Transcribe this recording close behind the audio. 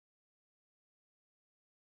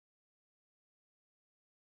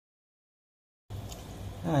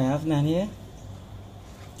I have none here.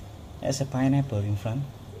 There's a pineapple in front.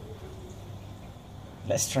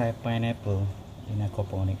 Let's try pineapple in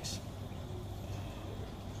aquaponics.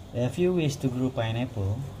 There are a few ways to grow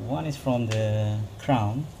pineapple. One is from the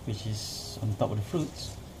crown, which is on top of the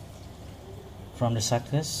fruits. From the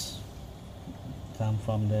suckers, come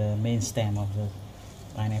from the main stem of the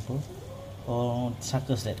pineapple, or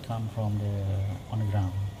suckers that come from on the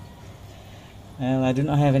ground. Well, I do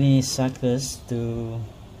not have any suckers to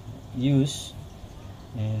use,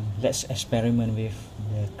 and let's experiment with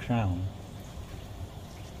the crown.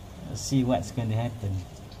 Let's see what's going to happen.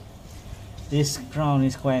 This crown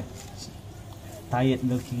is quite tired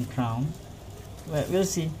looking crown. Well, we'll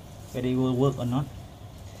see whether it will work or not.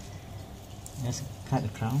 Let's cut the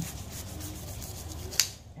crown,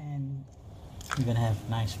 and we're gonna have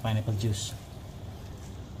nice pineapple juice.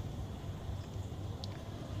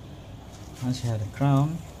 Once you have the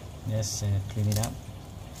crown, let's clean it up,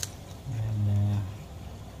 and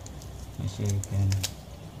make sure you can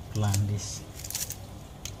plant this.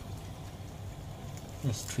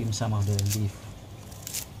 Just trim some of the leaf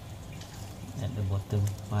at the bottom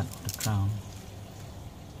part of the crown.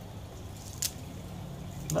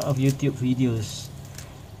 A lot of YouTube videos,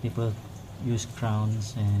 people use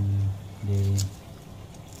crowns and they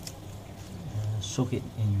soak it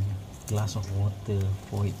in a glass of water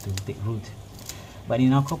for it to take root. But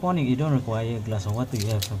in aquaponics, you don't require a glass of water. You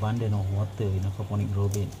have abundance of water in aquaponic grow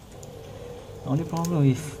bed. The only problem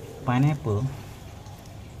with pineapple,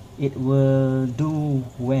 it will do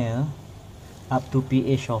well up to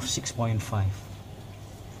pH of 6.5.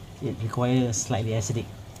 It requires slightly acidic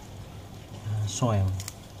soil.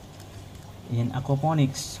 In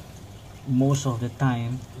aquaponics, most of the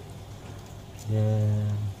time the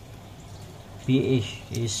pH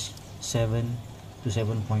is 7 to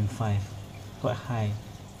 7.5, quite high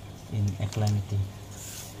in alkalinity.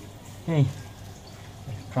 Okay,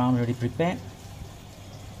 crown already prepared.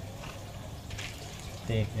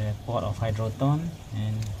 Take a pot of hydroton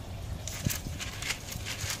and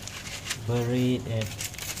bury it at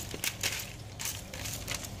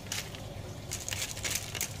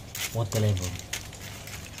water level.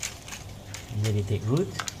 Let it take root,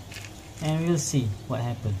 and we'll see what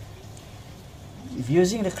happens. If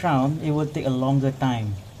using the crown, it will take a longer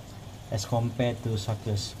time as compared to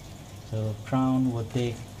suckers. So crown will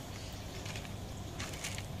take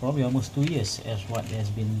probably almost 2 years, as what has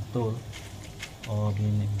been told or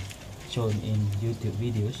been shown in YouTube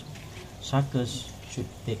videos. Suckers should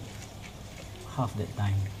take half that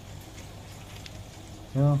time.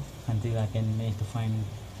 So until I can manage to find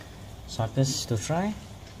suckers to try,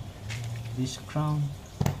 this crown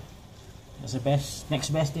is the next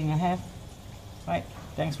best thing I have. Right,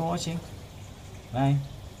 thanks for watching. Bye.